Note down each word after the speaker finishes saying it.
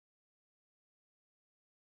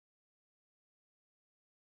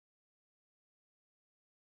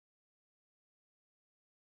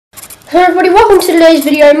Hello everybody, welcome to today's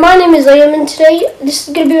video. My name is Liam and today this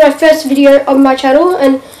is going to be my first video on my channel,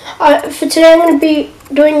 and for today I'm going to be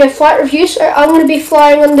doing a flight review. So I'm going to be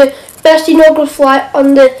flying on the first inaugural flight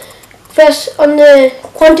on the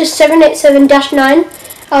Qantas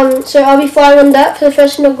 787-9. So I'll be flying on that for the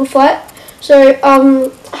first inaugural flight. So I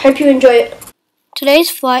hope you enjoy it.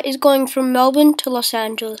 Today's flight is going from Melbourne to Los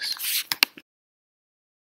Angeles.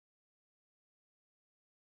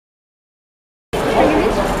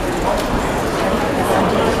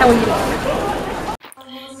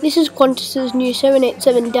 This is Qantas's new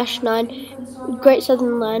 787-9 Great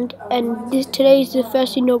Southern Land, and today is the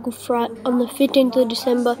first inaugural flight on the 15th of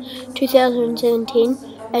December 2017,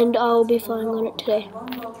 and I will be flying on it today.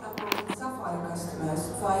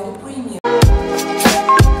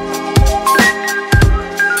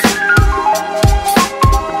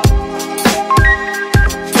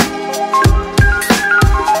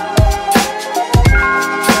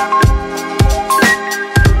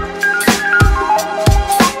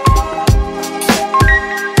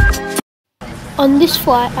 On this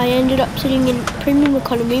flight, I ended up sitting in premium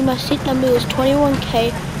economy. My seat number was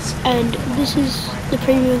 21K, and this is the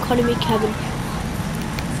premium economy cabin.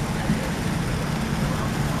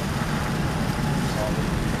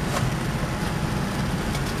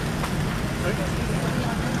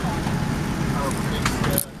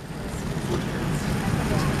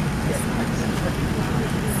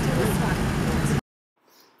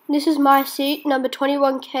 This is my seat, number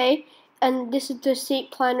 21K, and this is the seat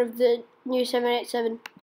plan of the new 787. If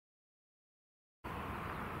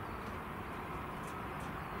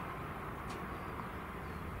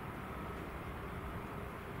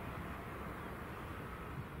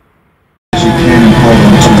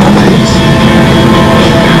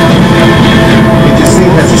your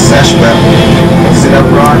seat has a sash strap, sit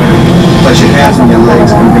upright, place your hands on your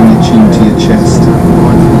legs and bring your chin to your chest.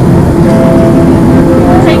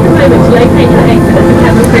 Take a moment to locate your exit as the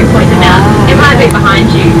cabin crew pointed out. It might be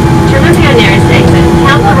behind you. To remember your nearest exit,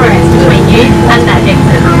 count the rows between you and that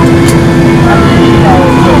exit.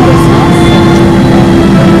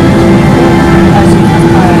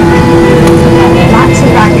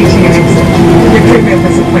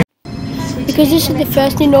 Because this is the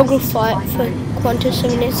first inaugural flight for Qantas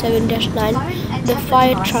 787-9, the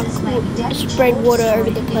fire truck will spread water over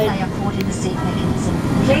the plane.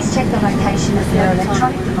 Please check the location of your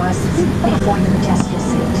electronic devices before you adjust your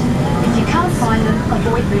seat. If you can't find them,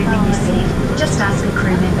 avoid moving your seat. Just ask a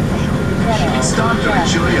crew member for help. It's time to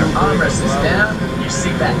ensure your armrest is down, your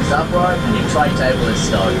seat back is upright, and your tray table is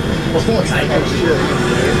stowed. Before takeoff.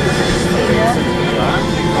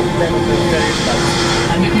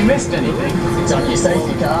 And if you missed anything, it's on your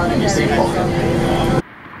safety card and your seat pocket.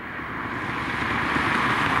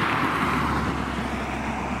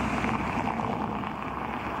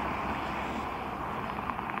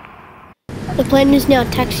 The plane is now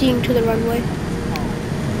taxiing to the runway.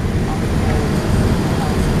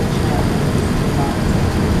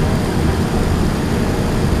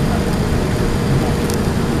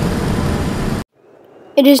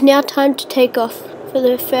 It is now time to take off for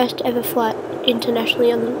the first ever flight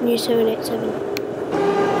internationally on the new 787.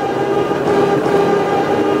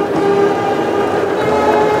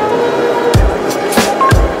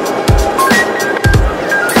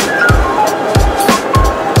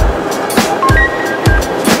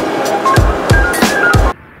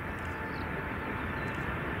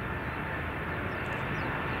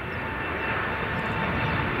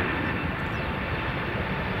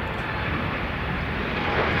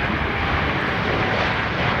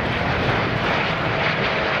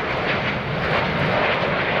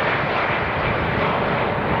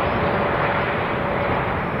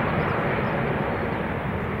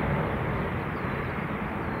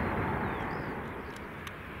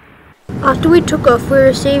 After we took off, we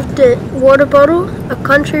received a water bottle, a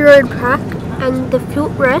country road pack, and the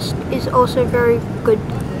footrest is also very good.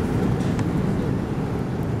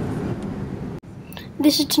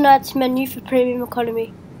 This is tonight's menu for premium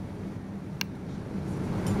economy.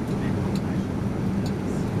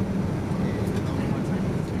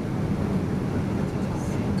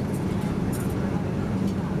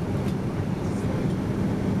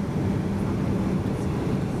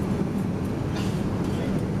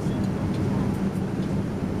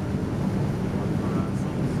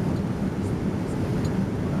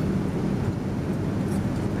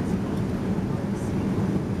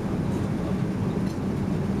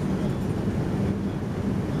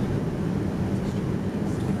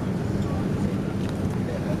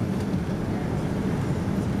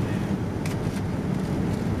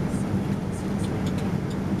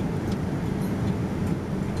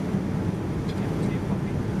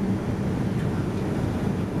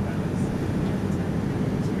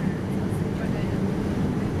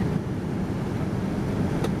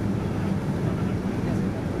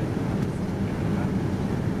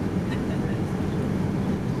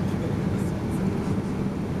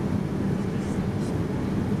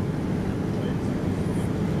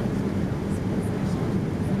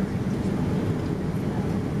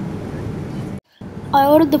 I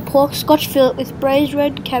ordered the pork scotch fillet with braised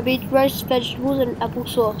red cabbage, roast vegetables and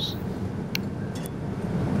applesauce.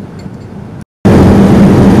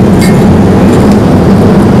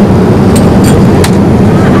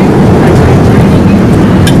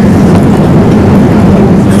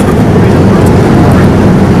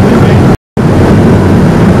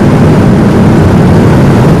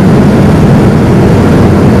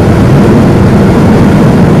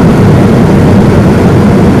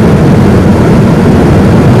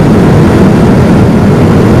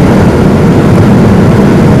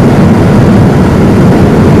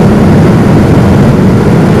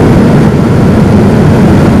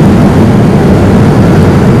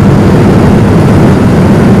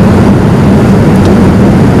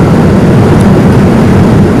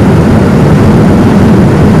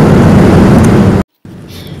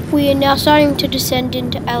 We are now starting to descend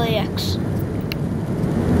into LAX.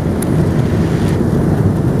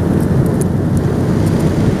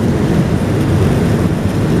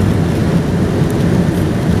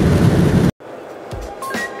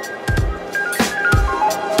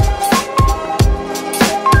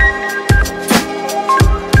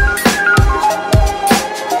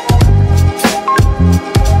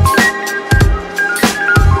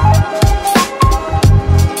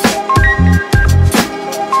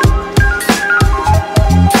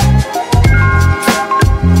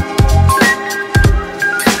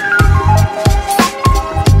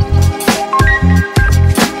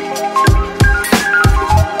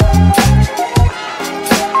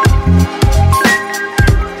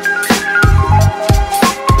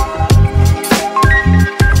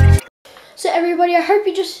 So everybody, I hope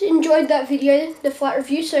you just enjoyed that video, the flight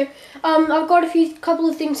review. So I've got couple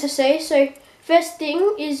of things to say. So first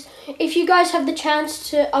thing is, if you guys have the chance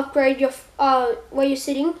to upgrade your where you're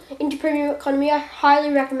sitting into premium economy, I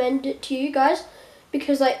highly recommend it to you guys,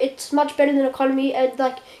 because like it's much better than economy, and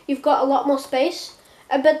like you've got a lot more space.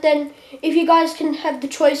 But then if you guys can have the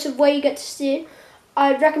choice of where you get to sit,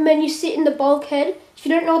 I'd recommend you sit in the bulkhead. If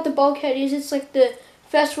you don't know what the bulkhead is, it's like the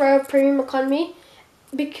first row of premium economy.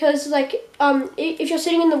 Because like if you're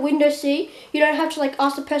sitting in the window seat, you don't have to like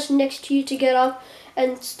ask the person next to you to get up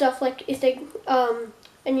and stuff, like if they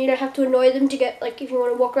and you don't have to annoy them to get, like, if you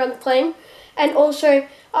want to walk around the plane. And also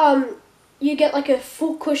you get like a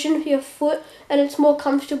full cushion for your foot, and it's more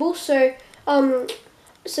comfortable. So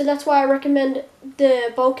so that's why I recommend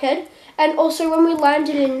the bulkhead. And also when we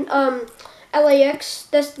landed in LAX,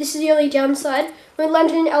 this is the only downside. When we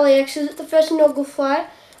landed in LAX, it was the first inaugural flight.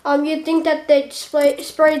 You'd think that they'd spray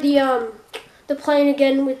the plane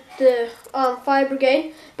again with the fire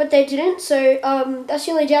brigade, but they didn't. So that's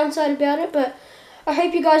the only downside about it. But I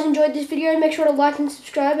hope you guys enjoyed this video. Make sure to like and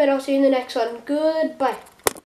subscribe, and I'll see you in the next one. Goodbye.